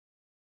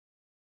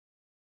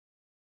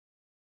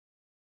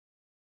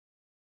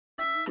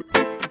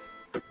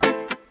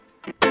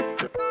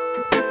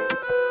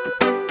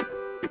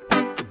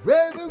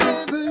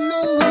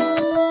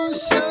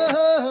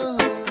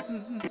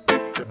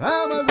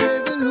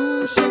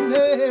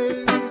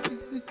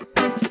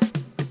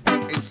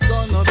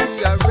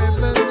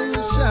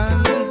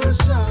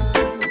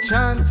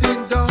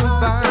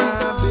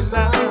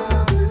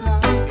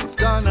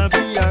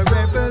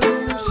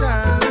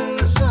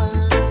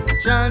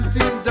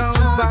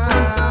of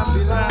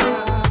Babylon.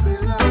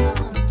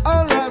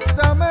 All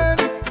Rasta men,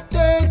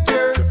 take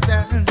your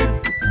stand.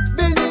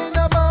 Been in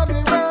a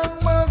Babylon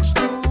much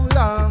too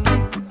long.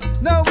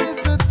 Now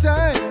is the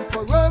time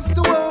for us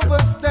to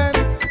overstand.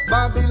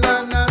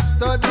 Babylon has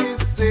studied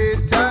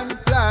Satan's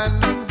plan.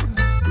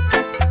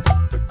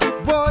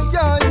 Boy,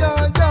 yeah,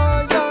 yeah,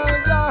 yeah,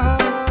 yeah,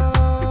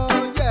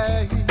 yeah,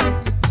 yeah.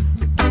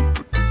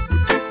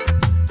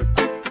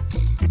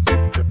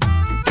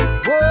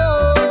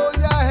 Whoa,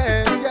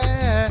 yeah,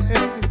 yeah.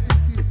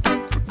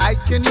 I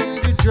can hear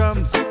the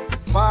drums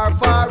far,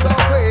 far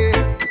away,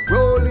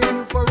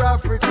 rolling for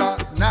Africa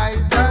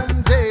night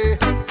and day.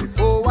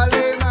 Before I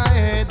lay my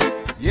head,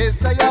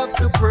 yes, I have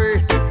to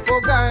pray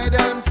for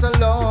guidance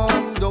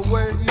along the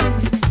way.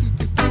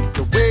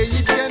 The way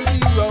it can be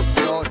rough,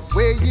 Lord,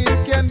 way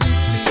it can be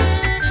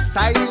steep.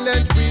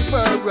 Silent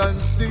river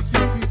runs deep.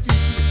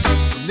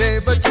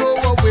 Never throw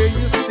away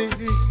your stick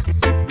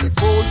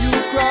before you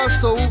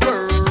cross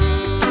over.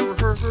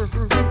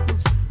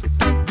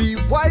 Be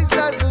wise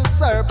as a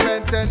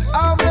serpent and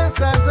harmless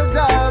as a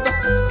dove.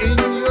 In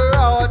your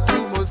heart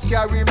you must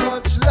carry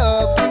much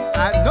love.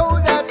 I know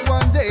that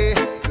one day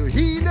the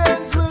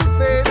heathens will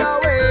fade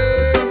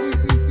away.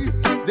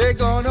 They're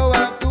gonna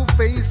have to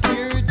face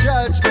their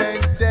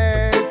judgment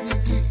day.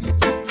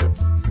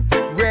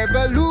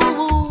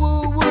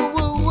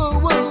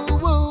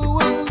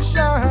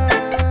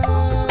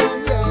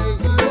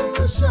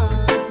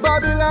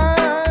 Babylon,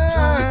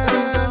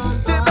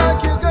 take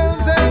back your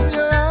guns and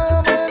your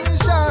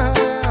ammunition.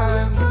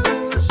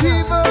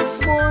 Give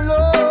us more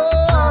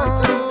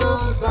love.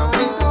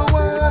 We don't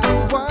want to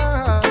war.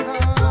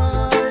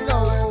 No.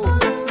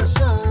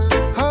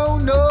 Oh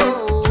no,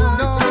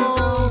 no.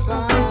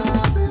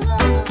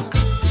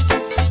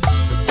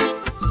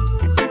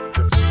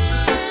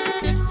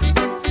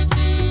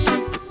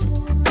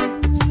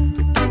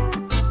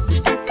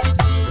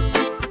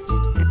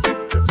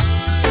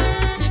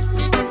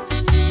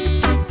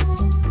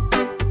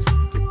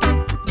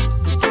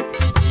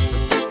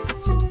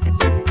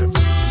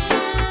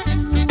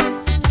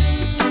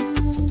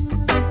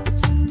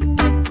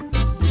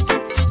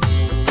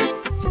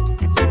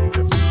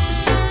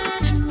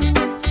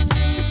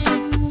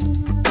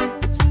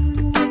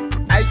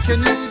 I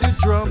can hear the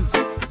drums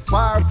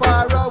far,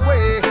 far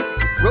away,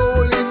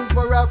 rolling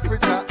for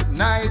Africa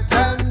night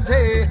and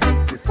day.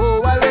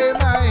 Before I lay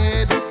my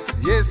head,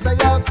 yes, I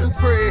have to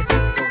pray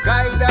for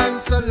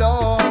guidance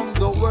along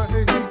the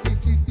way.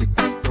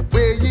 The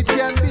way it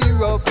can be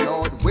rough,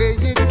 Lord, way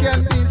it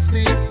can be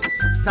steep.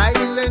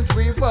 Silent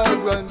river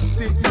runs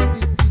deep.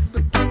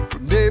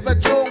 Never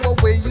throw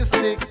away your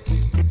stick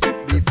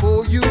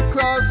before you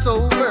cross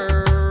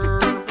over.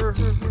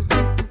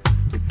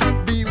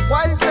 Be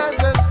wise as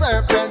a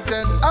serpent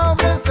and